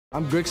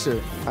I'm Gryxr.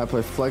 I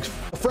play Flex.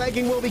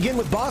 Fragging will begin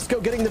with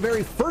Bosco getting the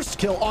very first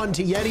kill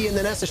onto Yeti, and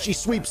then SSG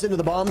sweeps into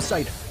the bomb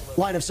site.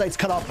 Line of sight's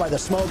cut off by the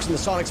smokes, and the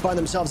Sonics find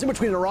themselves in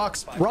between a rock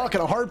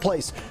and a hard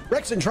place.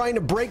 Rexon trying to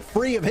break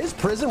free of his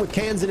prison with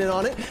Kansan in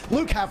on it.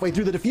 Luke halfway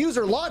through the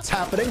diffuser, lots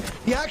happening.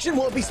 The action,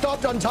 will it be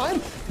stopped on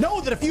time? No,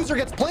 the diffuser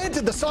gets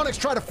planted. The Sonics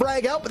try to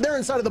frag out, but they're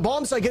inside of the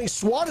bomb site getting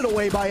swatted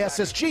away by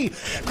SSG.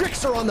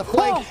 Gryxr on the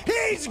flank.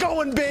 He's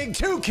going big.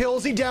 2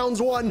 kills. He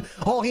downs 1.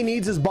 All he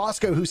needs is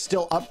Bosco, who's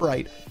still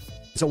upright.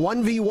 It's a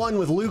 1v1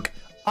 with Luke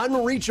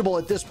unreachable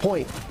at this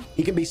point.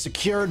 He can be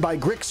secured by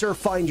Gryxr.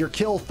 Find your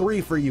kill.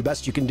 3 for you.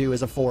 Best you can do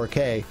is a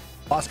 4K.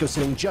 Bosco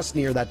sitting just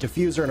near that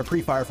diffuser, and a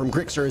pre-fire from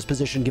Gryxr is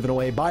position given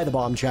away by the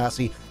bomb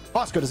chassis.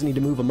 Bosco doesn't need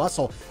to move a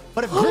muscle,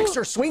 but if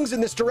Gryxr swings in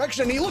this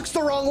direction and he looks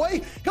the wrong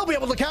way, he'll be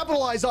able to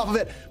capitalize off of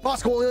it.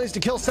 Bosco only needs to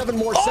kill 7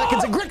 more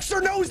seconds, and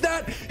Gryxr knows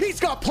that.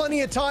 He's got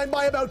plenty of time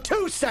by about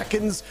 2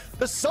 seconds.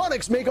 The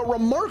Sonics make a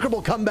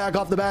remarkable comeback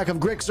off the back of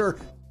Gryxr.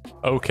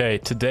 Okay,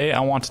 today I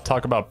want to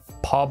talk about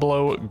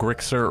Pablo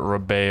Gryxr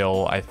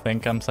Rebale. I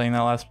think I'm saying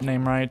that last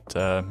name right.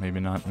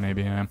 Maybe not,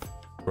 maybe I am.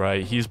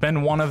 Right, he's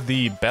been one of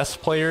the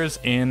best players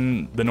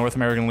in the North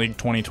American League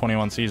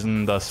 2021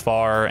 season thus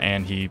far,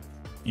 and he,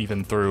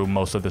 even through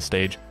most of the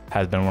stage,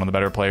 has been one of the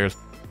better players.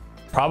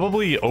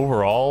 Probably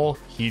overall,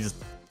 he's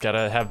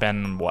gotta have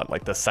been, what,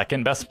 like the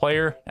second best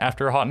player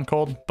after Hot and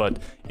Cold? But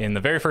in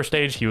the very first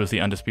stage, he was the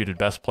undisputed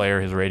best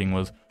player. His rating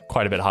was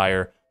quite a bit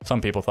higher. Some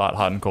people thought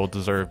Hot and Cold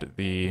deserved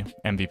the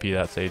MVP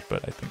that stage,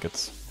 but I think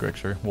it's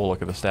Gryxr. We'll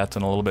look at the stats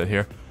in a little bit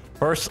here.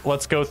 First,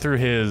 let's go through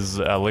his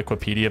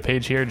Wikipedia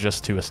page here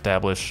just to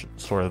establish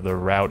sort of the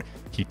route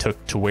he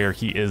took to where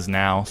he is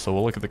now. So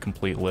we'll look at the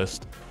complete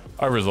list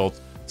of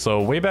results.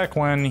 So way back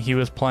when he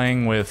was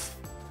playing with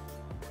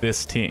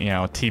this team, you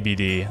know,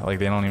 TBD, like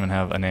they don't even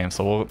have a name.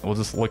 So we'll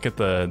just look at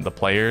the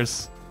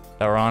players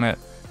that were on it.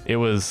 It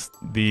was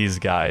these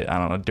guys. I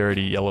don't know,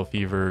 Dirty, Yellow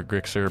Fever,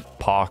 Gryxr,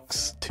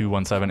 Pox,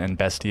 217, and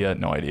Bestia.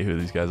 No idea who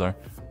these guys are.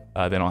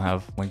 They don't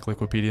have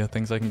Wikipedia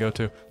things I can go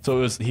to.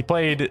 So he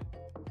played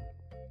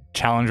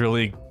Challenger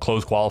League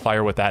closed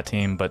qualifier with that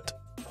team, but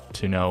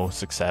to no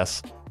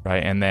success,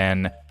 right? And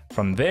then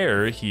from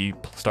there, he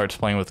starts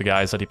playing with the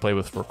guys that he played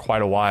with for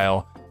quite a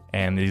while.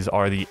 And these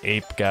are the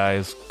Ape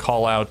guys,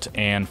 Callout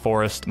and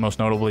Forest, most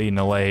notably.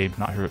 Nile,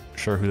 not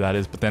sure who that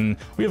is. But then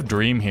we have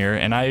Dream here,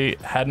 and I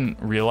hadn't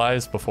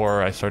realized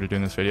before I started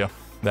doing this video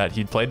that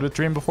he'd played with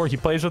Dream before. He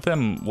plays with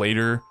him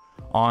later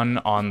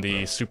on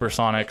the Super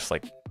Sonics,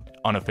 like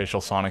unofficial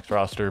Sonics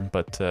roster,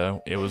 but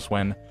it was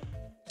when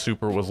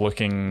Super was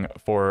looking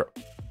for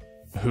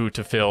who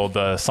to fill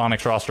the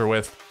Sonics roster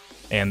with,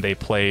 and they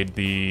played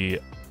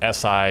the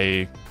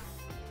SI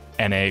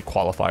NA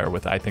qualifier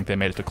with. I think they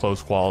made it to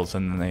close quals,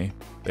 and then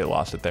they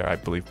lost it there. I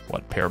believe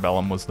what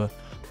Parabellum was the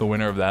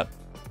winner of that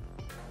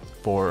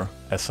for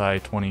SI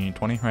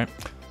 2020, right?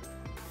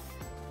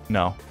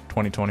 No,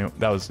 2020.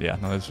 That was, yeah,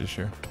 no, that was this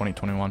year,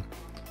 2021.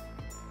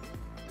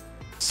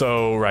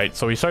 So right,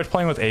 so he starts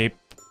playing with Ape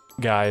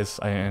guys,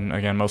 and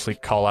again, mostly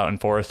Callout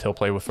and Forest he'll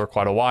play with for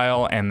quite a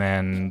while, and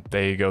then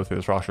they go through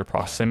this roster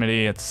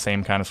proximity. It's the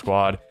same kind of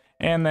squad,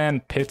 and then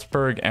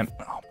Pittsburgh and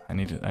I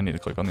need to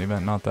click on the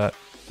event, not that.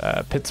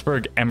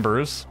 Pittsburgh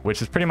Embers,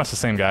 which is pretty much the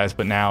same guys,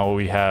 but now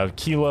we have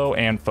Kilo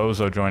and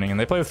Fozo joining, and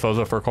they play with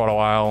Fozo for quite a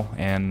while,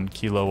 and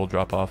Kilo will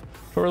drop off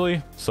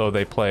shortly, so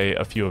they play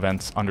a few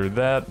events under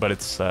that, but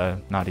it's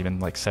not even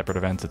like separate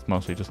events. It's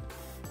mostly just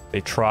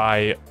they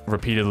try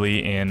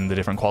repeatedly in the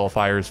different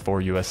qualifiers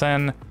for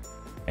USN,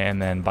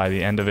 and then by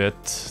the end of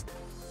it,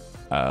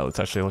 let's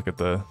actually look at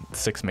the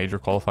 6 major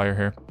qualifier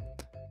here.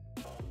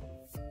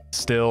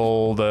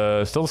 Still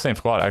the same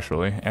squad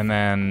actually, and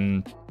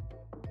then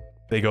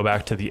they go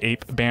back to the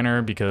Ape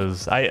banner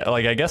because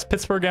I guess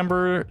Pittsburgh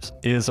Embers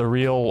is a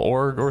real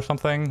org or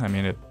something. I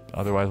mean,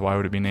 otherwise why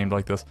would it be named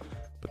like this?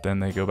 But then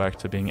they go back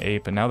to being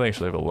Ape, and now they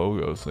actually have a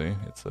logo. See,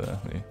 it's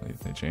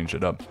they changed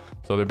it up.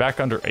 So they're back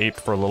under Ape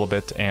for a little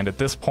bit, and at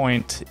this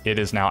point it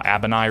is now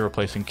Abanai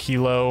replacing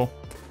Kilo.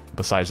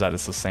 Besides that,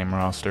 it's the same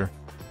roster,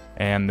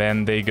 and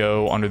then they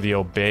go under the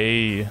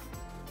Obey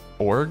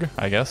org.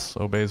 I guess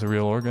Obey is a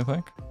real org, I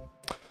think.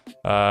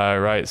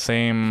 Right,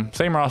 same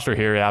roster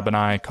here.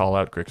 Abanai,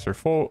 Callout, Gryxr,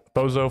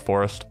 Bozo,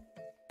 Forest,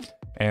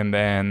 and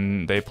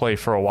then they play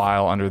for a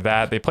while under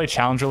that. They play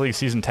Challenger League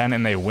Season 10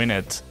 and they win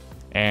it.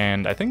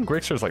 And I think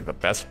Gryxr's like the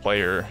best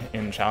player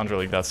in Challenger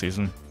League that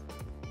season.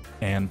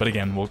 But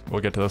again,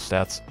 we'll get to those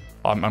stats.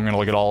 I'm gonna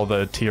look at all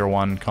the Tier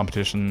 1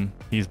 competition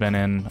he's been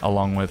in,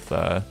 along with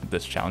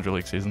this Challenger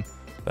League season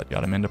that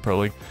got him into Pro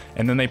League.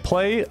 And then they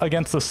play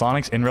against the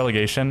Sonics in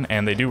relegation,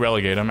 and they do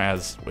relegate them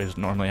as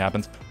normally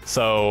happens.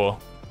 So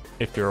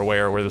if you're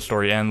aware where the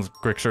story ends,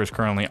 Gryxr is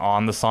currently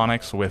on the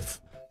Sonics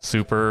with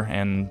Super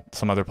and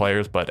some other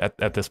players, but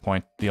at this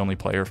point, the only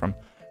player from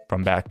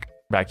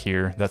back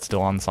here that's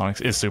still on the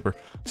Sonics is Super.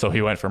 So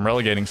he went from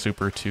relegating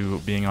Super to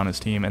being on his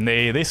team, and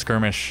they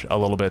skirmish a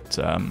little bit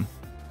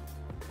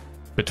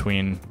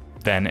between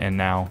then and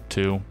now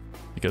too,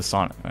 because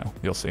Sonic, well,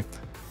 you'll see.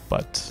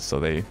 But so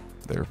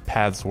their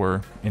paths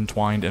were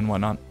entwined and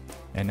whatnot,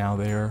 and now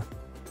they're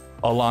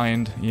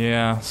aligned.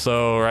 Yeah,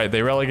 so right,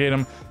 they relegate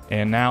him,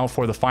 and now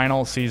for the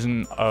final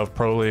season of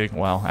Pro League,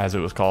 well, as it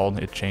was called,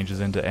 it changes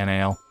into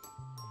NAL.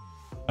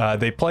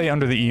 They play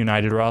under the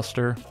United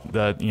roster,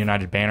 the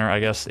United banner, I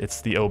guess.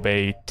 It's the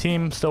Obey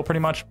team still pretty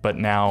much, but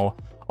now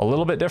a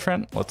little bit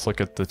different. Let's look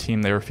at the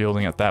team they were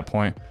fielding at that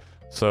point.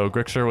 So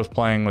Gryxr was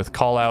playing with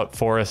Callout,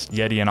 Forest,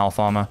 Yeti, and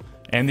Alfama.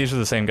 And these are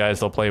the same guys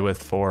they'll play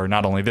with for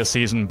not only this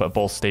season, but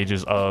both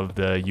stages of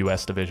the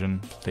US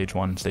division, stage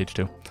 1, stage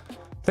 2.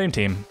 Same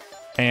team.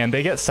 And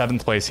they get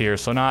 7th place here,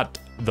 so not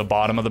the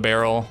bottom of the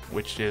barrel,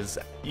 which is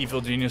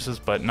Evil Geniuses,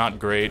 but not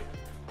great.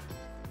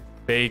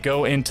 They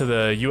go into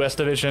the US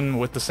division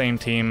with the same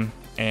team,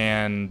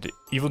 and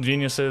Evil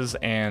Geniuses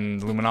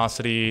and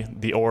Luminosity,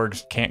 the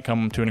orgs, can't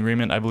come to an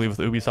agreement, I believe,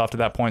 with Ubisoft at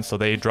that point, so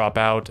they drop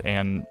out,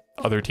 and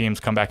other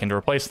teams come back in to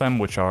replace them,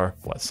 which are,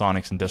 what,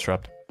 Sonics and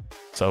Disrupt.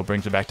 So it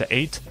brings it back to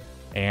 8,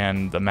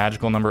 and the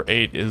magical number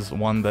 8 is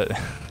one that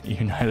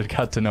United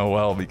got to know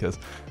well, because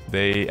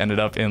they ended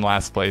up in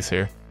last place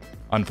here.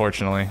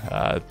 Unfortunately,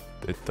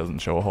 it doesn't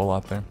show a whole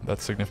lot there.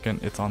 That's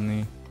significant. It's on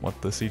the,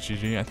 the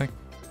CGG, I think.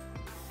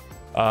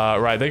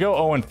 Right, they go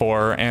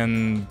 0-4,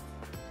 and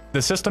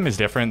the system is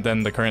different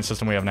than the current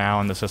system we have now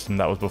and the system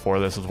that was before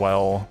this as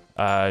well.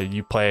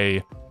 You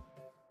play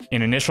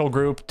an initial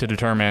group to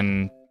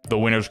determine the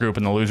winners group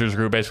and the losers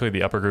group, basically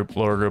the upper group,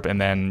 lower group, and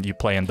then you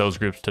play in those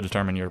groups to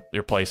determine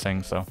your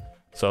placing. So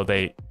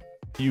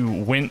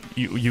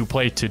you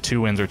play to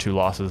 2 wins or 2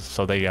 losses.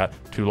 So they got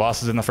 2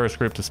 losses in the first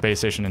group to Space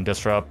Station and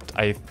Disrupt,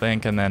 I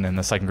think, and then in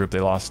the second group they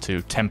lost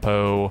to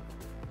Tempo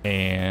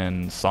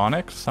and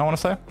Sonics, I want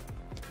to say,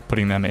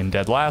 putting them in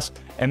dead last.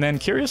 And then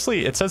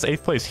curiously, it says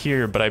 8th place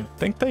here, but I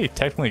think they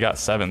technically got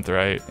 7th,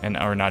 right?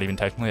 Or not even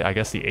technically, I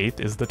guess the 8th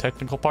is the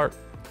technical part.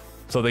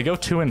 So they go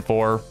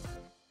 2-4.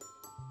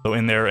 So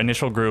in their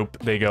initial group,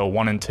 they go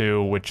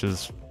 1-2, which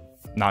is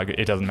not good.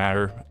 It doesn't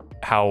matter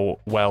how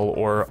well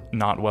or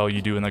not well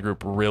you do in the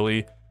group,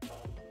 really.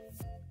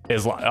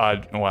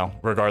 Well,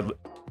 regardless,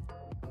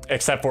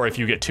 except for if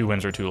you get 2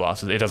 wins or 2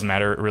 losses. It doesn't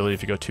matter really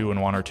if you go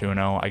 2-1 or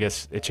 2-0. I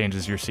guess it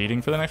changes your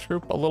seeding for the next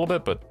group a little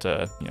bit, but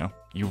you know,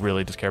 you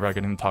really just care about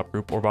getting the top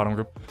group or bottom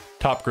group.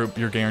 Top group,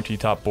 you're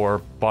guaranteed top 4.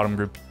 Bottom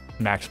group,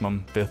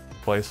 maximum 5th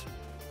place.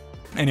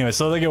 Anyway,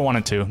 so they go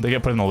 1-2. They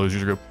get put in the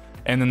losers group,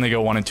 and then they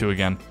go 1-2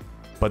 again.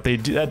 But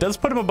that does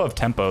put them above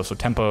Tempo. So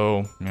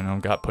Tempo, you know,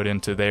 got put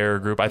into their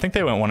group. I think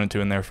they went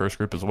 1-2 in their first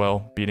group as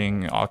well,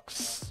 beating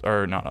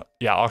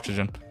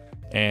Oxygen.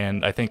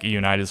 And I think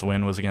United's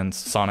win was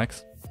against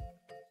Sonics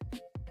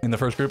in the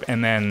first group.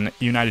 And then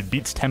United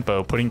beats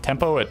Tempo, putting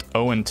Tempo at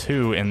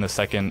 0-2 in the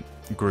second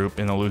group,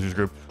 in the losers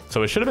group.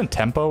 So it should have been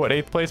Tempo at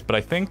 8th place, but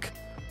I think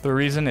the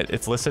reason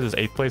it's listed as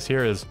 8th place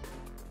here is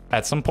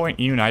at some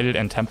point United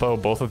and Tempo,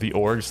 both of the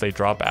orgs, they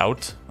drop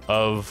out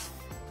of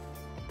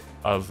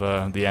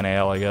the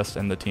NAL, I guess,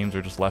 and the teams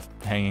are just left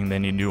hanging. They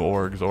need new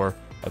orgs, or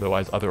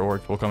otherwise other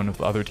orgs will come in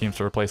with other teams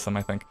to replace them,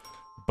 I think.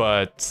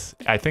 But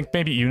I think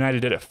maybe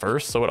United did it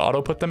first, so it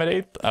auto put them at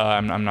 8th.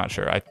 I'm not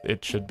sure.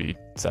 It should be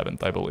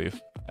 7th, I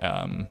believe,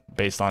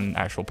 based on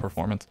actual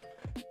performance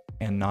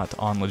and not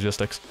on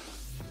logistics.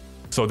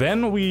 So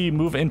then we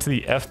move into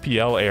the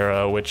FPL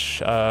era,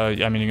 which, I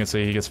mean, you can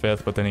see he gets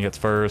 5th, but then he gets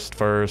first,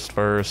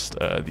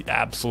 the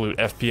absolute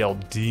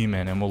FPL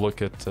Demon, and we'll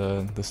look at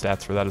the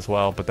stats for that as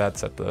well, but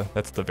that's at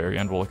the very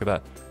end. We'll look at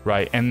that.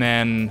 Right, and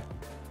then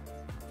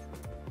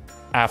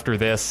after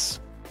this,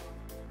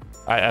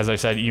 as I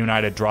said,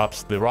 United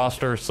drops the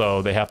roster,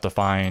 so they have to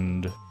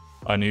find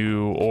a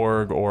new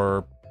org,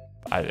 or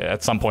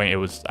at some point it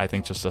was, I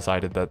think, just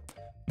decided that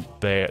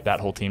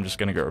that whole team just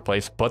gonna get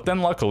replaced. But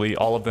then luckily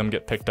all of them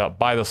get picked up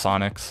by the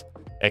Sonics,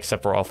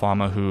 except for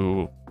Alfama,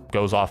 who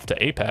goes off to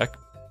APAC.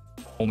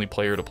 Only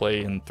player to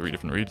play in 3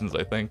 different regions,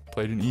 I think.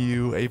 Played in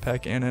EU,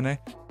 APAC, and NA,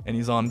 and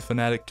he's on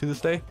Fnatic to this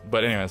day.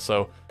 But anyway,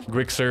 so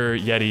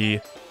Gryxr, Yeti,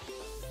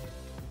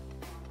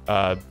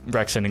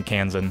 Rexen, and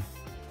Kansan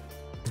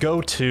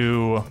go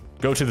to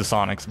the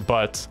Sonics,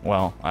 but,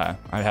 well,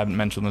 I haven't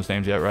mentioned those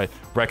names yet, right?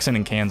 Rexen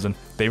and Kansan,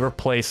 they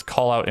replace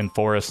Callout and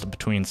Forest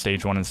between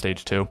stage 1 and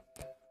stage 2.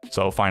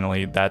 So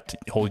finally, that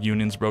whole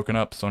union's broken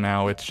up. So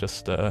now it's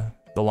just the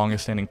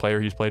longest standing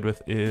player he's played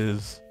with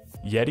is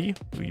Yeti,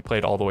 who he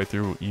played all the way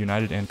through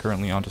United and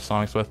currently onto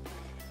Sonics with.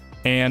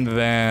 And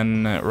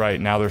then, right,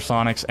 now they're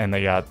Sonics, and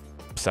they got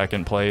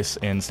 2nd place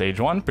in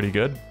stage 1, pretty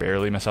good,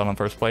 barely missed out on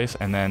 1st place.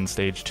 And then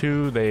stage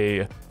 2,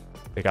 they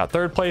got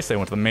 3rd place, they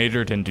went to the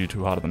major, didn't do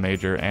too hot at the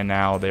major, and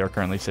now they are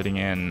currently sitting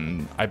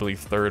in, I believe,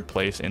 3rd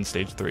place in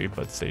stage 3,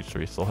 but stage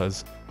 3 still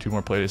has 2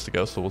 more playdays to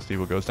go, so we'll see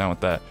what goes down with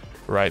that.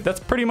 Right, that's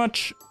pretty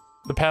much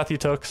the path he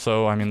took.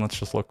 So I mean, let's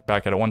just look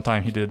back at it. One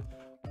time he did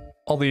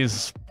all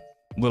these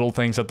little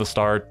things at the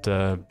start,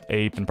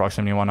 Ape and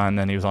Proximity 1-9, and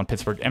then he was on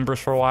Pittsburgh Embers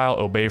for a while,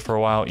 Obey for a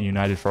while,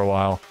 United for a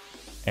while,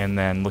 and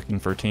then looking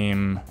for a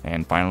team,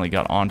 and finally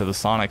got onto the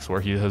Sonics,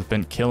 where he has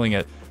been killing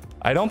it.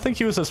 I don't think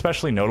he was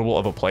especially notable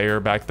of a player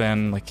back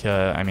then, like,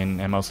 I mean,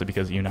 and mostly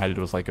because United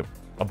was like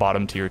a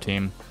bottom tier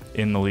team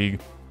in the league.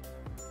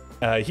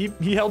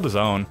 He held his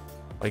own.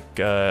 Like,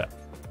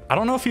 I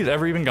don't know if he's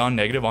ever even gone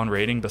negative on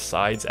rating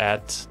besides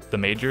at the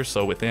major.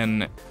 So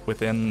within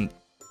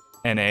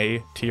NA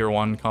tier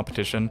 1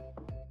 competition,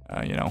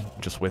 you know,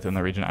 just within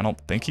the region, I don't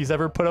think he's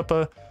ever put up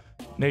a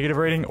negative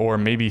rating, or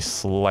maybe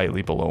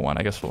slightly below 1.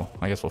 I guess we'll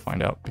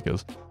find out,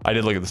 because I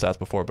did look at the stats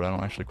before, but I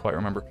don't actually quite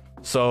remember.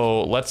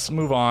 So let's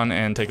move on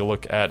and take a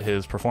look at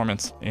his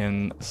performance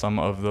in some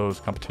of those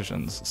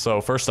competitions.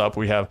 So first up,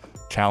 we have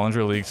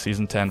Challenger League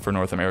Season 10 for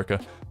North America.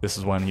 This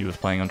is when he was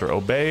playing under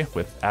Obey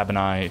with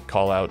Abanai,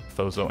 Callout,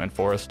 Thozo, and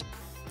Forest.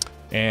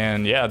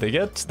 And yeah, they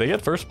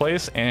get first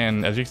place,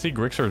 and as you can see,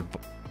 Gryxr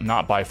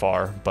not by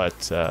far, but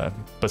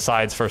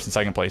besides first and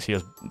second place,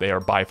 they are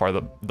by far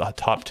the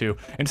top 2.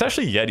 And it's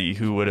actually Yeti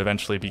who would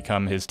eventually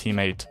become his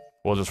teammate,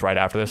 well, just right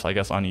after this, I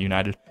guess, on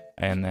United,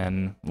 and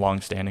then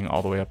long-standing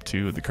all the way up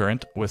to the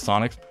current with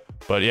Sonics.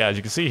 But yeah, as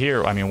you can see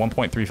here, I mean,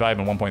 1.35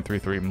 and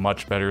 1.33,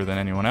 much better than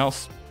anyone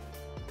else.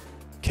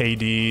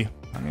 KD,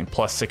 I mean,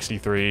 plus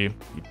 63,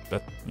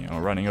 that, you know,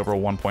 running over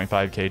 1.5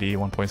 KD,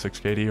 1.6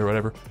 KD or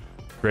whatever.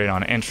 Great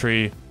on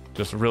entry.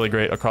 Just really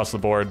great across the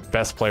board.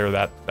 Best player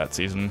that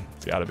season.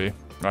 It's got to be,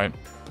 right?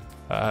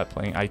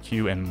 Playing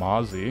IQ and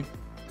Mozzie.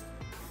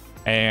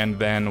 And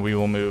then we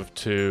will move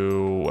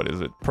to, what is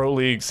it? Pro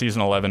League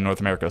Season 11 North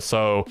America.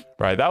 So,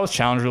 right, that was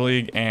Challenger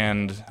League.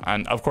 And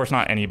of course,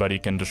 not anybody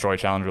can destroy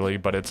Challenger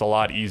League, but it's a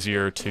lot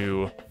easier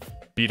to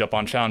beat up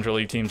on Challenger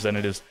League teams than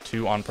it is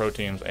to on pro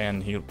teams.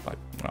 And he, like,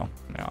 well,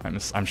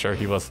 I'm sure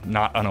he was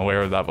not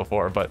unaware of that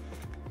before, but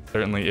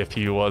certainly if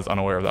he was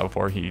unaware of that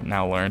before, he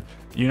now learned.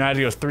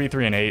 United goes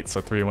 3-3-8,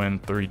 so 3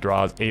 wins, 3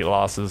 draws, 8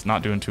 losses,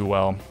 not doing too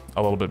well.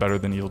 A little bit better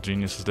than Evil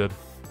Geniuses did.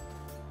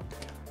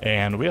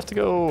 And we have to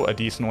go a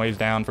decent ways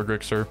down for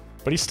Gryxr,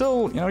 but he's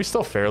still, you know, he's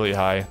still fairly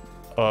high.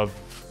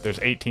 There's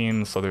 8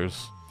 teams, so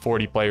there's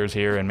 40 players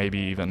here, and maybe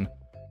even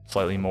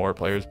slightly more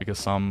players, because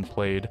some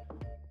played,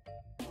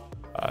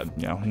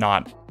 you know,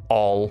 not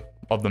all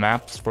of the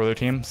maps for their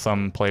team.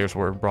 Some players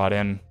were brought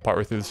in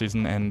partway through the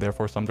season, and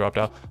therefore some dropped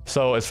out.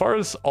 So as far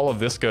as all of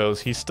this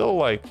goes, he's still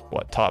like,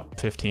 what, top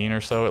 15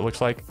 or so, it looks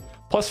like.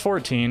 Plus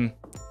 14,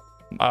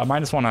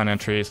 -1 on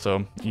entry,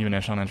 so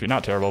even-ish on entry.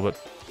 Not terrible, but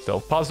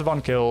still positive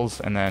on kills.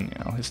 And then,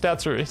 you know, his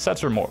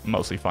stats are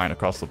mostly fine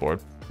across the board.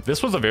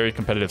 This was a very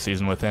competitive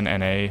season within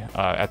NA,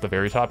 at the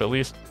very top at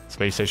least.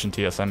 Space Station,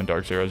 TSM, and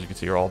Dark Zero, as you can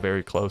see, are all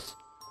very close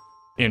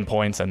in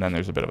points, and then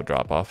there's a bit of a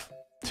drop-off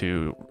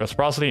to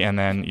Reciprocity, and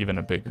then even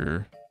a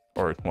bigger,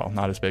 or, well,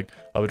 not as big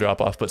of a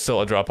drop-off, but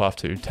still a drop-off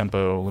to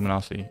Tempo,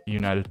 Luminosity,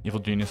 United, Evil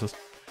Geniuses.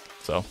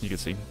 So you can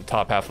see the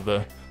top half of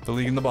the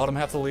league and the bottom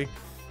half of the league.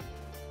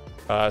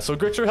 So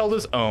Gryxr held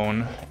his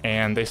own,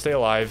 and they stay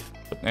alive.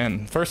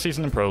 And first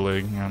season in Pro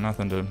League, you know,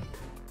 nothing to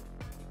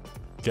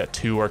get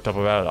too worked up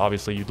about.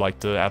 Obviously, you'd like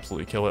to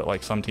absolutely kill it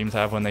like some teams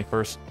have when they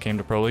first came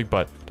to Pro League,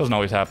 but it doesn't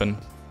always happen.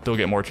 Still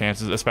get more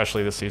chances,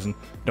 especially this season.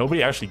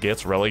 Nobody actually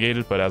gets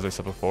relegated, but as I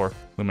said before,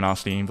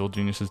 Luminosity and Evil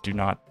Geniuses do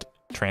not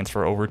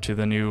transfer over to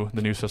the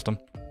new system.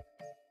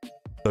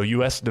 So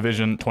US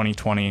Division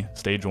 2020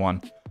 Stage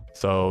 1.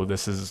 So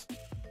this is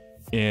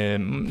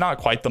in not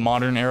quite the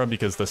modern era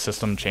because the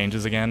system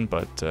changes again,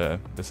 but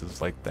this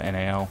is like the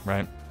NAL,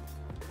 right?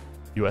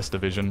 US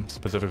Division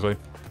specifically.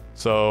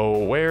 So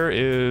where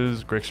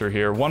is Gryxr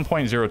here?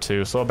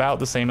 1.02, so about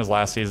the same as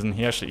last season.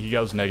 He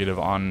goes negative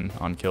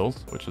on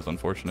kills, which is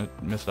unfortunate.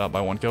 Missed out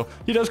by 1 kill.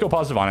 He does go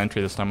positive on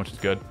entry this time, which is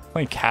good.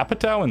 Playing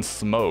Capitao and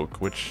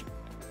Smoke, which,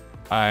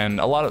 and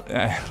a lot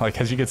of, like,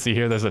 as you can see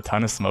here, there's a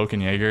ton of Smoke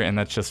and Jaeger, and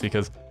that's just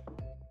because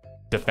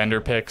defender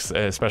picks,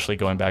 especially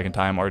going back in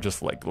time, are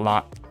just like a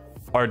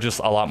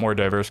lot more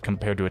diverse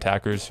compared to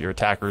attackers. Your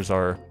attackers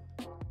are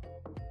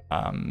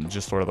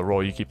just sort of the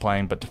role you keep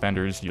playing, but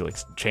defenders, you like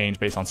change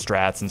based on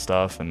strats and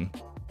stuff. And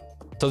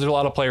so there's a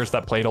lot of players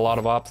that played a lot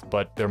of ops,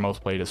 but their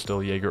most played is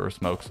still Jaeger or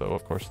Smoke, so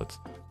of course that's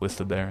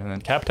listed there. And then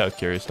Capitao's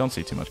curious. Don't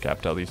see too much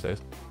Capitao these days.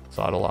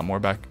 Saw it a lot more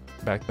back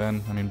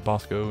then. I mean,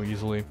 Bosco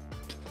easily,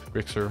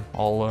 Gryxr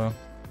all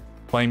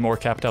playing more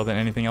Capitao than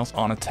anything else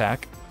on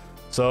attack.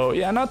 So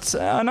yeah,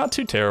 not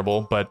too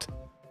terrible, but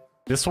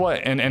this one,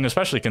 and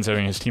especially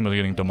considering his team was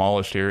getting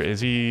demolished here, is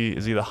he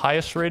the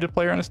highest rated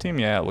player on his team?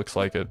 Yeah, it looks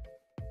like it.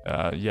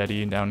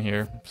 Yeti down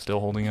here still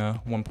holding a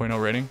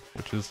 1.0 rating,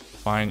 which is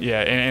fine.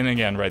 Yeah, and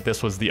again, right,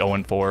 this was the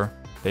 0-4.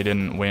 They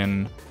didn't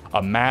win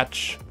a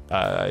match.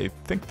 I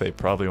think they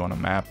probably won a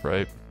map,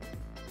 right?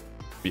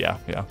 Yeah,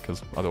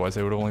 because otherwise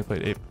they would have only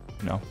played 8.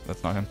 No,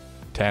 that's not him.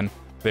 10.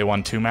 They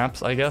won 2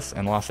 maps, I guess,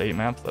 and lost 8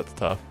 maps. That's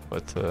tough,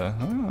 but I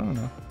don't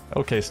know.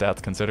 Okay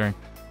stats considering.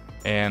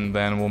 And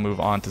then we'll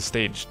move on to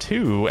stage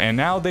 2, and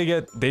now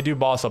they do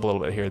boss up a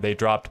little bit here. They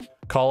dropped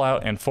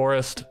Callout and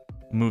Forest.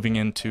 Moving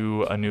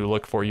into a new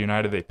look for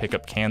United, they pick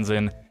up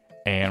Kanzan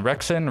and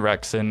Rexen.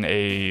 Rexen,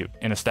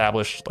 an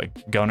established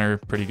like gunner,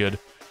 pretty good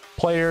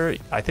player.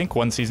 I think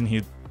one season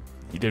he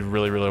did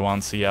really well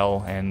in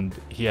CL, and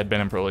he had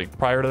been in Pro League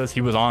prior to this.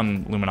 He was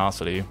on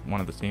Luminosity, one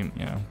of the team,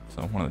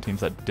 so one of the teams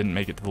that didn't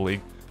make it to the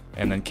league.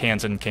 And then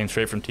Kanzan came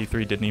straight from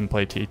T3, didn't even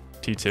play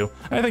T2.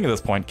 And I think at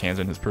this point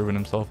Kanzan has proven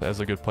himself as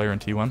a good player in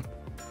T1.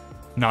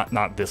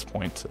 Not this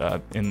point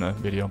in the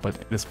video,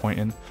 but this point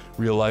in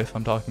real life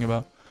I'm talking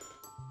about.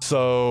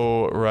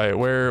 So, right,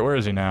 where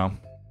is he now?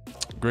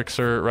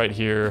 Gryxr right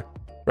here.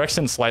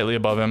 Rexon slightly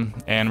above him,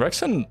 and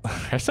Rexon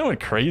went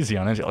crazy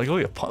on it. Like,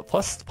 look at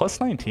plus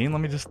 19.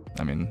 Let me just,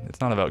 I mean,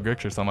 it's not about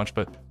Gryxr so much,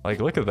 but like,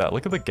 look at that.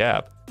 Look at the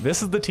gap.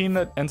 This is the team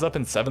that ends up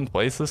in 7th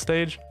place this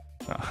stage.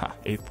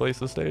 8th place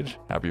this stage.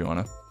 However you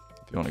wanna,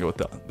 if you wanna go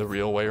with the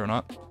real way or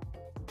not.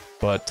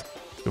 But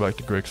go back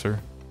to Gryxr.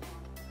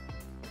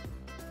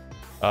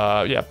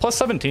 Yeah, plus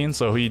 17,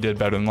 so he did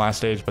better than last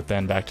stage, but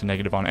then back to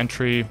negative on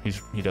entry.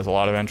 He does a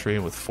lot of entry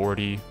with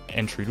 40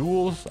 entry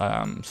duels.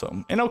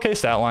 So an okay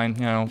stat line,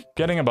 you know,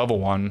 getting above a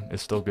 1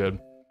 is still good.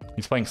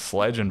 He's playing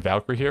Sledge and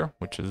Valkyrie here,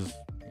 which is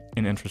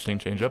an interesting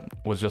changeup.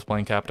 Was just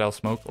playing Capitale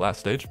Smoke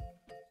last stage.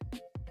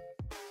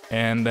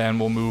 And then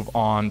we'll move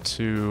on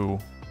to,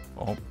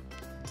 oh,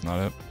 that's not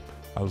it.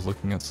 I was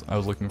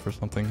looking for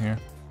something here.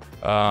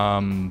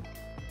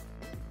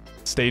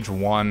 Stage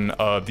 1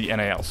 of the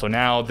NAL. So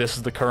now this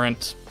is the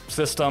current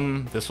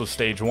system. This was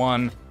stage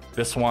 1.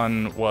 This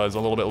one was a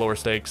little bit lower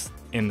stakes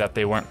in that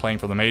they weren't playing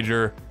for the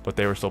major, but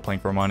they were still playing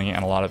for money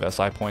and a lot of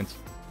SI points.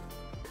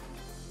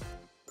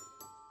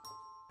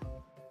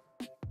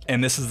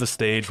 And this is the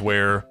stage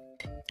where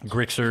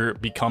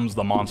Gryxr becomes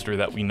the monster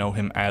that we know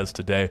him as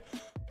today.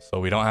 So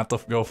we don't have to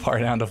go far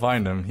down to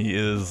find him. He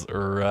is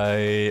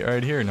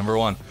right here, number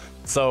 1.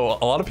 So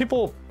a lot of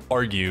people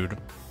argued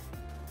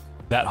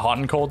that Hot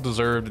and Cold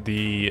deserved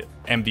the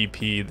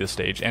MVP this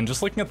stage, and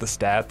just looking at the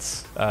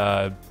stats,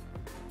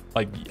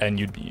 like, and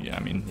you'd be, I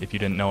mean, if you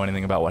didn't know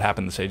anything about what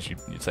happened this stage,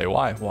 you'd say,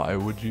 why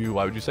would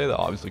you say that?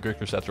 Obviously,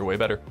 Gryxr stats are way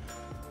better,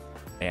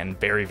 and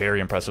very,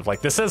 very impressive.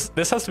 Like, this has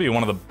to be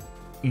one of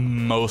the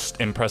most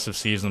impressive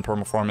season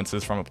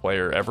performances from a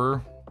player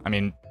ever. I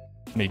mean,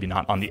 maybe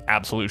not on the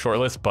absolute short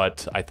list,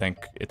 but I think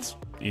it's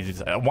easy to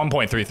say.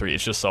 1.33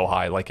 is just so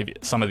high. Like, if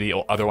some of the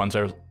other ones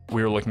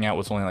we were looking at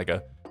was only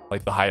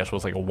like the highest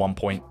was like a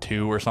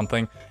 1.2 or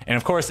something. And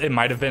of course, it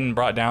might have been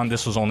brought down.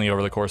 This was only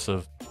over the course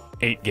of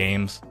 8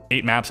 games,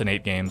 8 maps and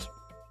 8 games.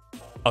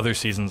 Other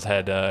seasons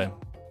had,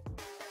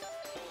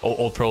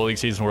 old Pro League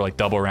seasons were like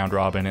double round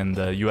robin, and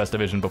the US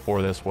division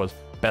before this was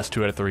best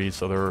 2 out of 3,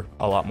 so there were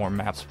a lot more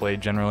maps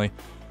played generally.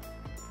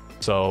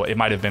 So it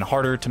might have been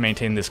harder to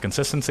maintain this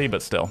consistency,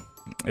 but still,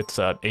 it's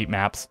 8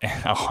 maps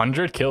and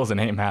 100 kills in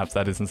 8 maps.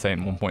 That is insane.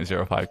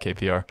 1.05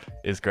 KPR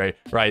is great.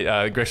 Right,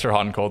 Gryxr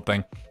Hot and Cold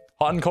thing.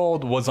 Hot and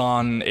Cold was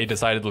on a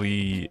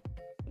decidedly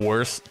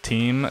worse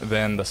team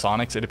than the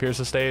Sonics, it appears,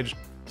 to stage.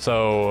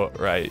 So,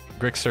 right,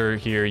 Gryxr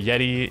here.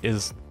 Yeti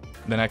is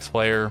the next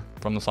player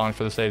from the Sonics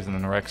for the stage, and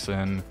then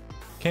Rexon,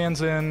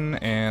 Kansan,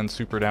 and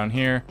Super down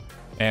here.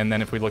 And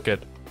then if we look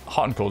at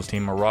Hot and Cold's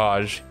team,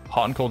 Mirage,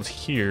 Hot and Cold's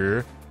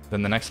here.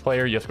 Then the next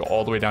player, you have to go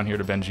all the way down here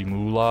to Benji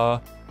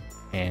Moolah,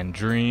 and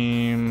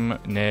Dream,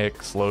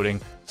 Nyx, Loading.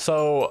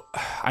 So,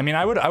 I mean,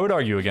 I would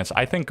argue against.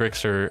 I think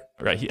Gryxr,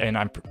 right?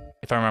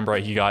 If I remember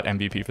right, he got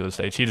MVP for the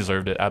stage. He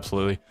deserved it,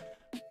 absolutely.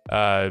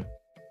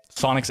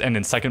 Sonics end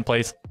in 2nd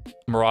place.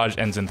 Mirage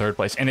ends in 3rd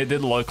place. And it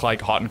did look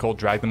like Hot and Cold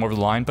dragged them over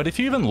the line. But if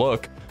you even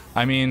look,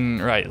 I mean,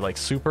 right, like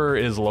Super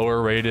is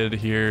lower rated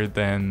here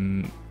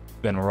than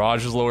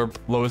Mirage is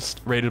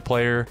lowest rated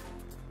player.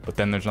 But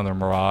then there's another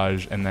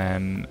Mirage. And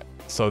then,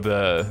 so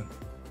the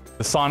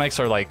Sonics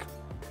are like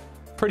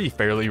pretty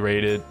fairly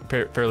rated,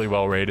 fairly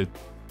well rated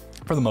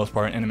for the most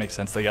part. And it makes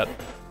sense. They got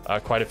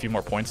quite a few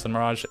more points than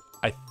Mirage.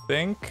 I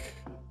think,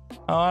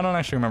 I don't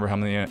actually remember how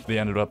many they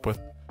ended up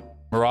with.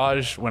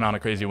 Mirage went on a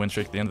crazy win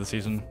streak at the end of the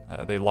season.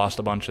 They lost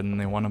a bunch and then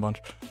they won a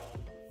bunch.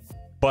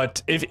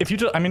 But if you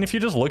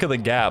just look at the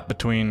gap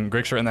between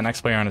Gryxr and the next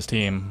player on his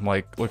team,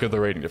 like, look at the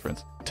rating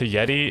difference. To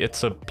Yeti,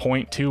 it's a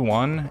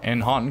 0.21,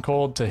 and Hot and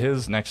Cold to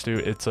his next to,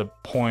 it's a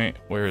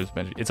where is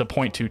Benji? It's a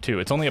 0.22.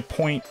 It's only a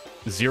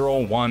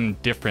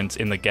 0.01 difference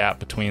in the gap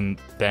between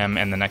them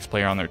and the next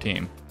player on their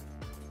team.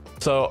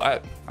 So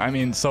I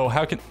mean, so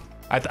how can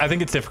I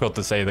think it's difficult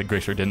to say that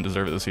Gryxr didn't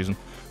deserve it this season.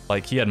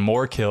 Like, he had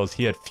more kills,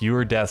 he had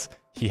fewer deaths,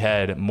 he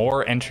had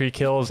more entry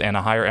kills and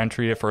a higher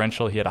entry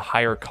differential, he had a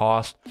higher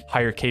cost,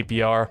 higher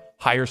KPR,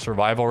 higher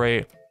survival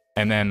rate,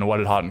 and then what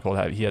did Hot and Cold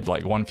have? He had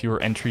like 1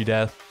 fewer entry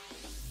death,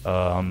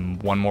 1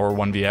 more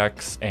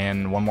 1VX,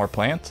 and 1 more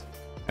plant,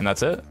 and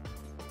that's it.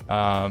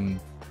 And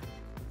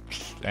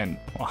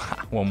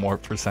 1 more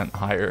 %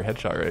 higher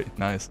headshot rate.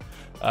 Nice.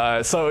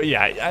 So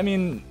yeah, I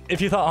mean, if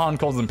you thought Hot and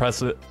Cold's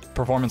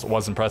performance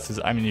was impressive,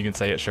 I mean, you can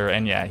say it, sure.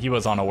 And yeah, he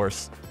was on a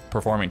worse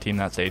performing team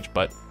that stage,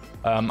 but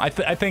I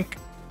think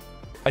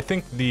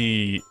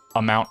the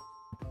amount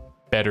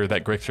better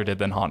that Gryxr did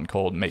than Hot and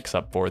Cold makes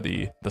up for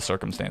the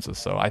circumstances.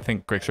 So I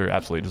think Gryxr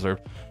absolutely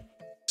deserved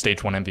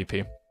stage 1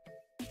 MVP.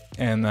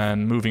 And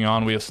then moving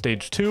on, we have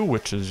stage 2,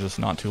 which is just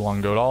not too long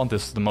ago at all.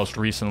 This is the most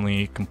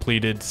recently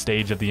completed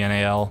stage of the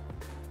NAL.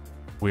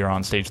 We are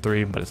on stage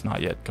 3, but it's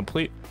not yet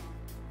complete.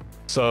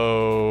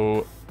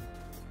 So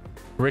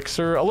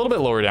Gryxr, a little bit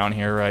lower down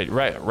here, right?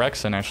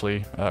 Rexon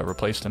actually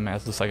replaced him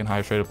as the 2nd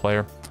highest rated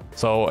player.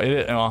 So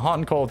Hot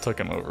and Cold took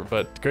him over,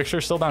 but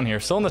Gryxr still down here,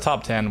 still in the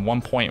top 10,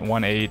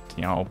 1.18,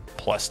 you know,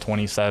 plus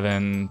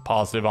 27,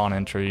 positive on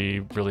entry,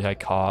 really high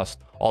cost,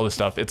 all this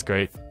stuff. It's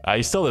great.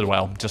 He still did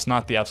well, just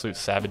not the absolute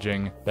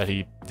savaging that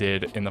he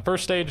did in the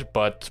first stage,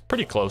 but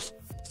pretty close.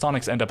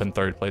 Sonics end up in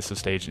third place this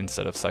stage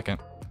instead of second.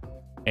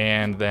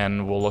 And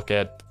then we'll look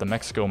at the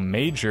Mexico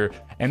Major,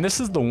 and this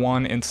is the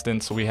one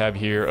instance we have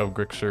here of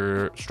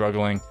Gryxr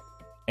struggling.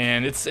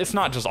 And it's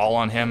not just all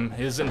on him.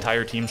 His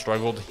entire team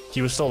struggled.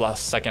 He was still the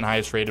second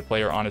highest rated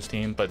player on his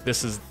team, but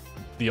this is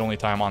the only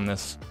time in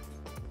this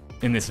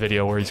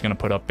video where he's going to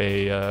put up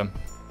a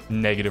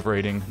negative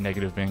rating,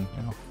 negative being,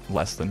 you know,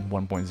 less than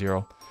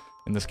 1.0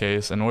 in this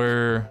case. And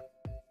where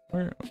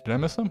did I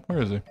miss him?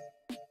 Where is he?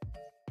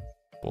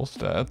 Full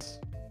stats.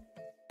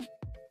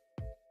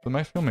 The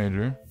Mexico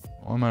Major.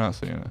 Why am I not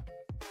seeing it?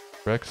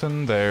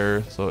 Gryxr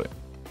there, so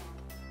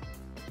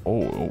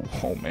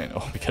oh man,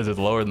 because it's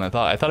lower than I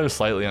thought. I thought it was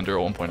slightly under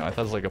 1.0. I thought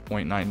it was like a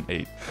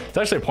 0.98. It's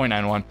actually a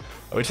 0.91,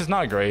 which is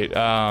not great.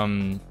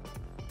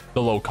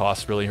 The low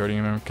cost really hurting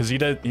him because he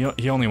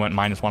only went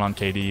 -1 on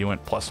KD, he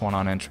went +1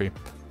 on entry,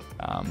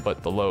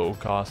 but the low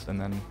cost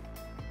and then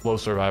low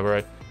survival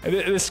rate.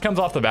 This comes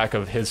off the back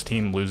of his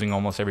team losing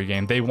almost every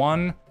game. They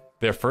won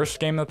their first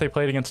game that they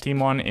played against Team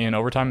 1 in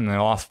overtime, and they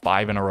lost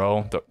 5 in a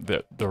row,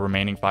 the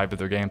remaining 5 of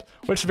their games,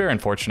 which is very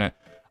unfortunate.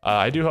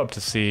 I do hope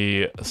to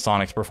see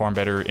Sonics perform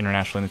better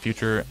internationally in the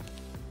future,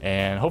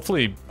 and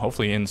hopefully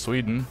in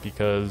Sweden,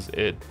 because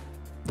it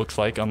looks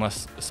like,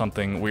 unless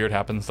something weird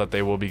happens, that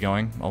they will be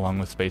going along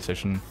with Space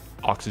Station,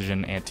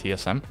 Oxygen, and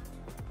TSM.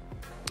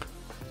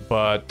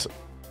 But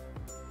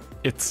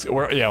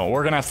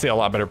we're gonna see a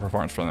lot better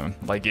performance from them.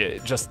 Like,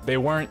 they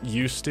weren't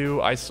used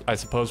to, I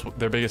suppose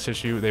their biggest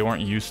issue, they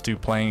weren't used to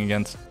playing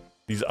against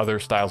these other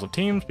styles of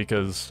teams,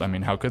 because I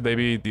mean, how could they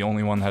be? The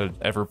only one that had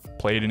ever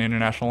played in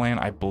international LAN,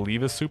 I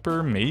believe, is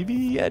Super,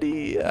 maybe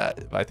Eddie.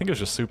 I think it was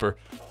just Super.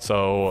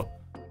 So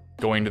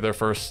going to their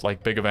first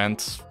like big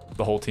events,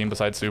 the whole team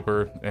besides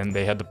Super, and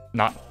they had to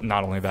not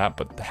only that,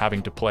 but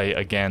having to play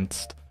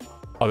against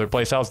other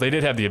playstyles. They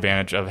did have the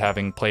advantage of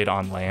having played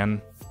on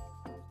LAN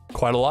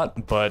quite a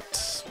lot,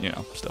 but you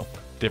know, still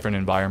different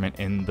environment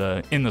in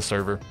the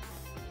server.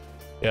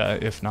 Yeah,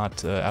 if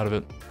not out of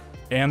it.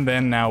 And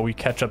then now we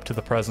catch up to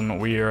the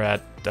present. We are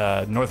at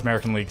North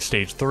American League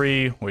Stage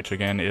 3, which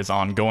again is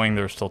ongoing.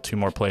 There's still 2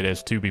 more play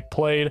days to be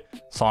played.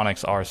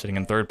 Sonics are sitting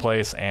in 3rd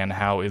place, and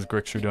how is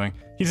Gryxr doing?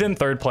 He's in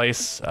 3rd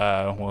place,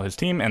 well, his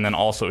team, and then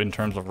also in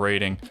terms of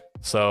rating.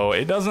 So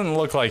it doesn't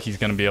look like he's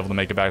going to be able to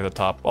make it back to the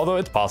top, although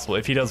it's possible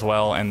if he does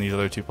well and these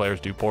other 2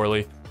 players do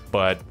poorly.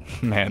 But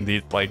man,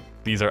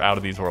 these are out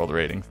of these world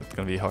ratings. It's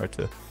going to be hard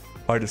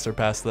to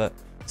surpass that.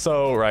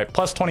 So right,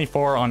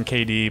 +24 on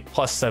KD,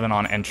 +7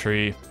 on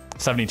entry,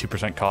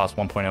 72% cost,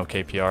 1.0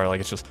 KPR. Like,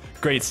 it's just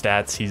great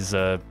stats. He's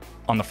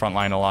on the front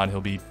line a lot. He'll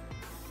be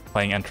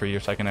playing entry or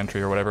second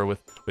entry or whatever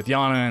with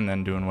Yana, and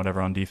then doing whatever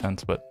on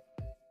defense. But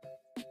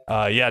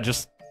yeah,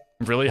 just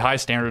really high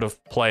standard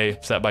of play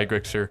set by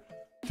Gryxr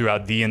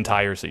throughout the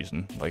entire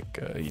season. Like,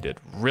 he did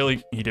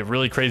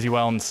really crazy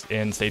well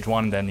in stage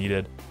 1. Then he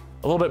did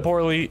a little bit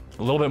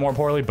more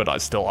poorly,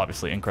 but still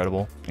obviously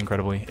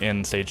incredibly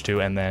in stage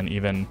 2, and then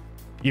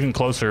even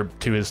closer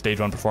to his stage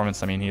 1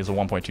 performance. I mean, he has a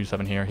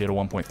 1.27 here. He had a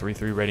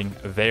 1.33 rating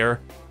there.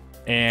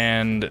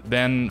 And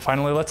then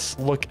finally, let's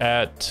look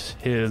at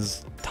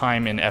his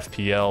time in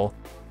FPL.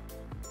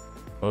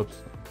 Oops.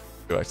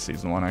 Go back to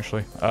season 1,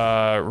 actually.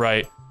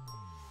 Right.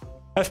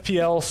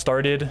 FPL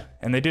started,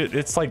 and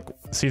it's like,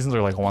 seasons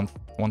are like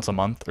once a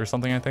month or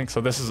something, I think.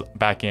 So this is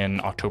back in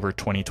October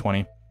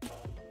 2020.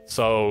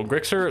 So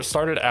Gryxr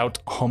started out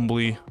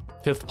humbly,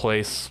 5th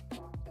place.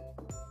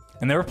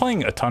 And they were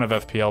playing a ton of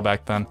FPL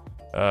back then.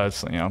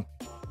 It's, you know,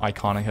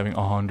 iconic, having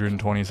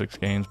 126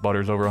 games,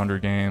 Butters over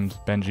 100 games,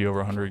 Benji over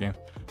 100 games.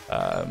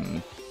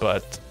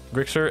 But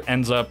Gryxr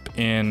ends up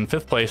in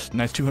 5th place,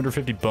 nice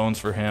 250 bones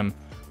for him.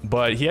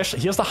 But he has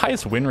the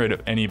highest win rate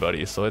of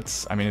anybody, so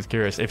it's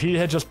curious. If he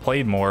had just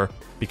played more,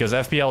 because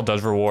FPL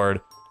does reward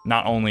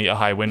not only a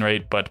high win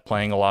rate, but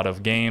playing a lot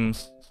of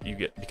games,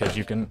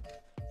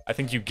 I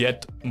think you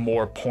get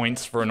more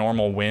points for a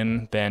normal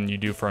win than you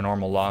do for a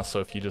normal loss. So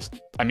if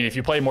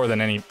you play more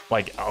than a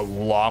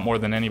lot more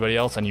than anybody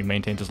else, and you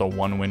maintain just a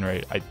 1 win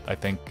rate, I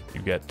think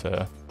you get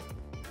a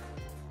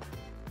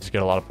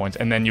lot of points.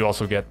 And then you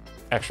also get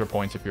extra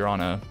points if you're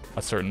on a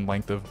certain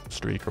length of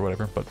streak or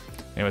whatever. But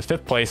anyways,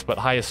 5th place, but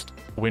highest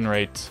win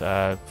rate.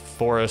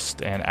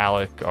 Forrest and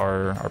Alec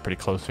are pretty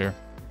close here,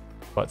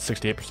 but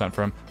 68%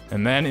 for him.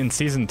 And then in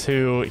season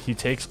 2, he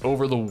takes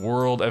over the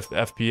world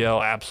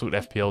FPL, absolute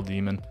FPL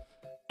Demon.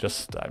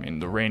 Just, I mean,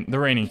 the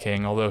reigning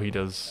king. Although he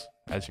does,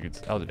 as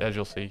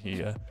you'll see,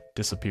 he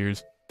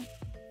disappears.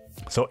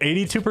 So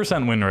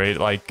 82% win rate,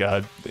 like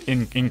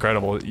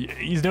incredible.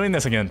 He's doing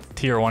this against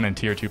tier 1 and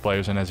tier 2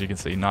 players, and as you can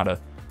see, not a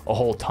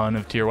whole ton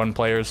of tier 1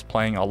 players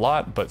playing a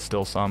lot, but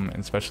still some, and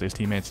especially his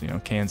teammates. You know,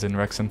 Cans and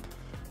Rexon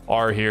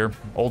are here.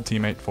 Old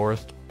teammate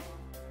Forrest.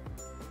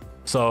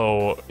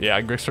 So yeah,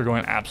 Gryxr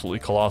going absolutely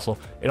colossal.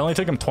 It only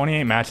took him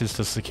 28 matches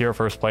to secure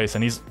 1st place,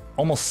 and he's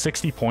almost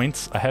 60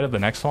 points ahead of the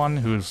next one,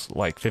 who's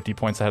like 50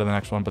 points ahead of the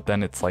next one, but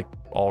then it's like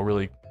all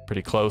really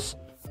pretty close.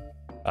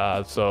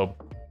 So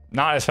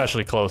not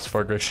especially close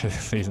for Gryxr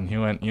this season. He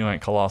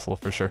went colossal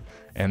for sure.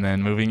 And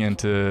then moving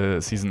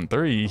into season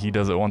 3, he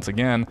does it once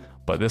again,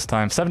 but this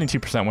time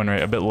 72% win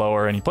rate, a bit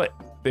lower, and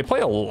they play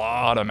a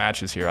lot of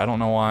matches here. I don't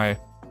know why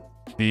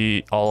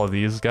all of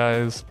these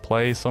guys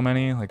play so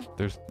many. Like,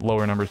 there's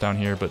lower numbers down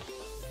here, but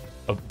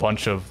a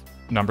bunch of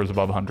numbers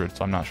above 100,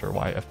 so I'm not sure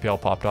why FPL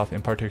popped off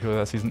in particular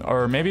that season.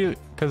 Or maybe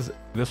because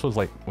this was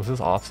this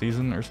off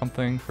season or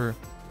something for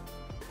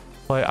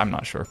play? I'm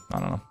not sure. I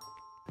don't know.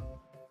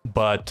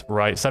 But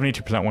right,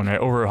 72% win rate,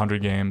 over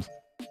 100 games.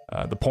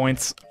 The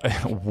points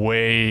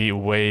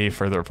way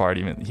further apart.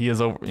 Even he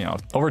is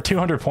over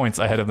 200 points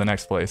ahead of the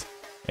next place,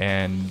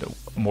 and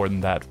more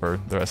than that for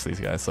the rest of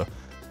these guys. So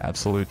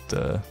absolute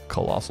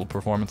colossal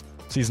performance.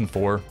 Season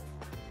 4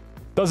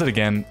 does it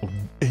again.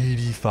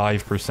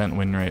 85%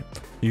 win rate.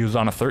 He was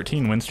on a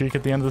 13 win streak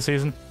at the end of the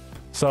season.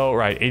 So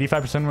right,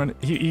 85% win.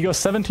 He goes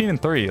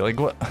 17-3. Like,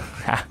 what?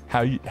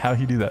 how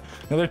he do that?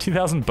 Another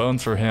 2,000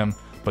 bones for him.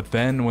 But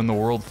then when the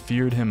world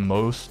feared him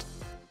most,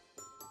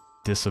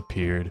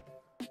 disappeared.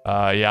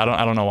 Yeah,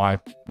 I don't know why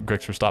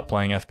Gryxr stopped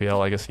playing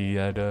FPL. I guess he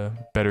had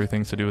better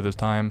things to do with his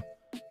time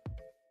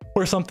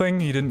or something.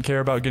 He didn't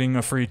care about getting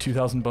a free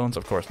 2,000 bones.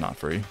 Of course not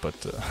free, but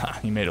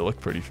he made it look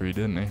pretty free,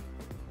 didn't he?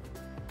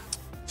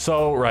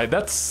 So right,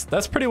 that's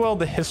pretty well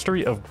the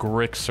history of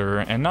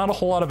Gryxr, and not a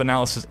whole lot of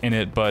analysis in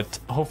it, but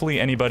hopefully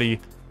anybody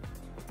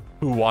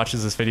who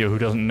watches this video who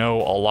doesn't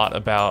know a lot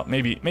about,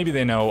 maybe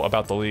they know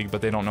about the league,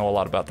 but they don't know a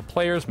lot about the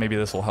players, maybe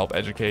this will help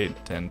educate,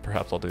 and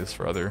perhaps I'll do this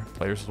for other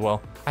players as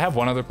well. I have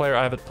one other player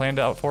I have it planned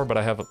out for, but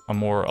I have a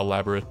more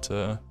elaborate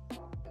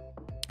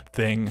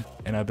thing,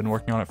 and I've been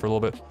working on it for a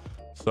little bit,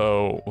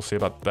 so we'll see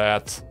about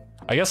that.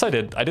 I guess I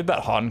did that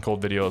hot and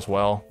cold video as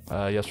well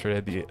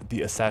yesterday,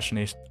 the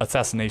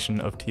assassination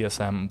of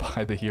TSM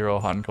by the hero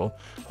hot and cold,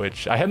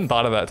 which I hadn't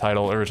thought of that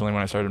title originally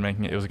when I started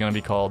making it. It was going to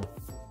be called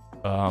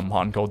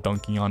hot and cold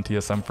dunking on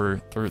TSM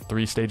for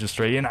 3 stages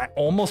straight, and I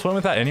almost went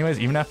with that anyways,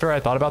 even after I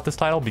thought about this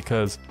title,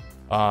 because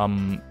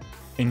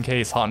in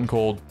case hot and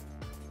cold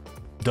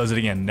does it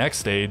again next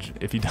stage,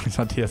 if he dunks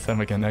on TSM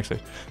again next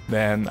stage,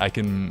 then I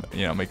can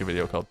make a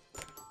video called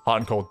hot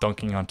and cold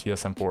dunking on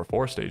TSM for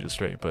 4 stages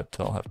straight, but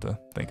I'll have to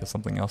think of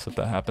something else if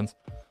that happens.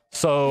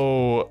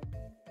 So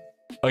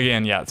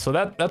again, yeah, so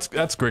that's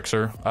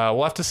Gryxr.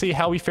 We'll have to see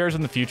how he fares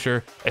in the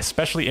future,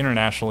 especially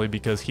internationally,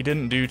 because he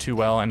didn't do too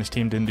well and his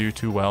team didn't do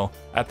too well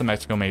at the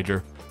Mexico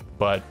Major.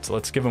 But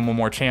let's give them one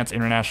more chance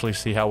internationally,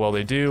 see how well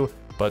they do.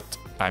 But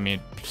I mean,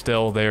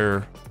 still,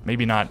 they're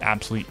maybe not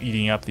absolutely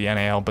eating up the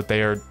NAL, but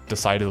they are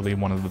decidedly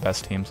one of the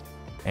best teams,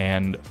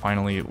 and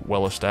finally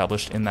well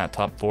established in that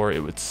top 4,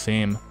 it would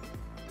seem.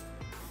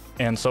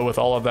 And so with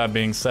all of that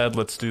being said,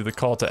 let's do the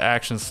call to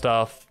action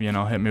stuff.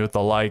 Hit me with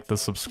the like, the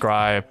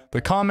subscribe,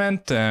 the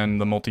comment, and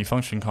the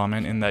multifunction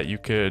comment, in that you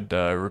could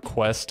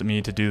request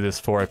me to do this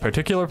for a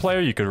particular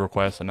player. You could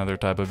request another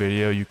type of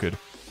video. You could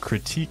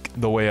critique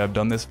the way I've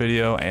done this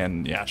video,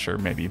 and yeah, sure,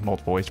 maybe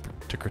multiple ways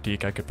to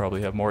critique. I could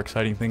probably have more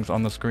exciting things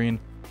on the screen,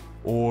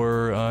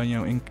 or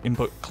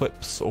input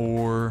clips,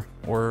 or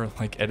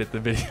like edit the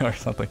video or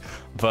something.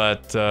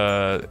 But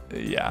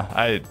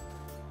yeah, it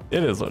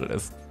is what it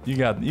is. You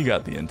got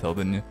the intel,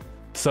 didn't you?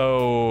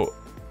 So,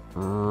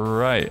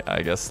 right,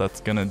 I guess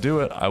that's gonna do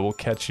it. I will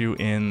catch you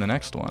in the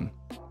next one.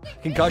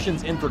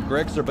 Concussions in for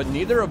Gryxr, but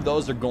neither of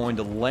those are going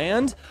to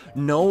land.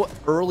 No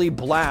early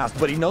blast,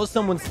 but he knows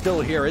someone's still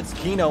here. It's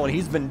Kino, and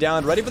he's been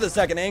down. Ready for the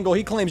second angle.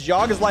 He claims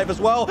Yaga's life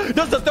as well.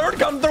 Does the third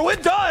come through?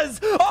 It does!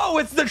 Oh,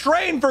 it's the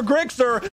train for Gryxr.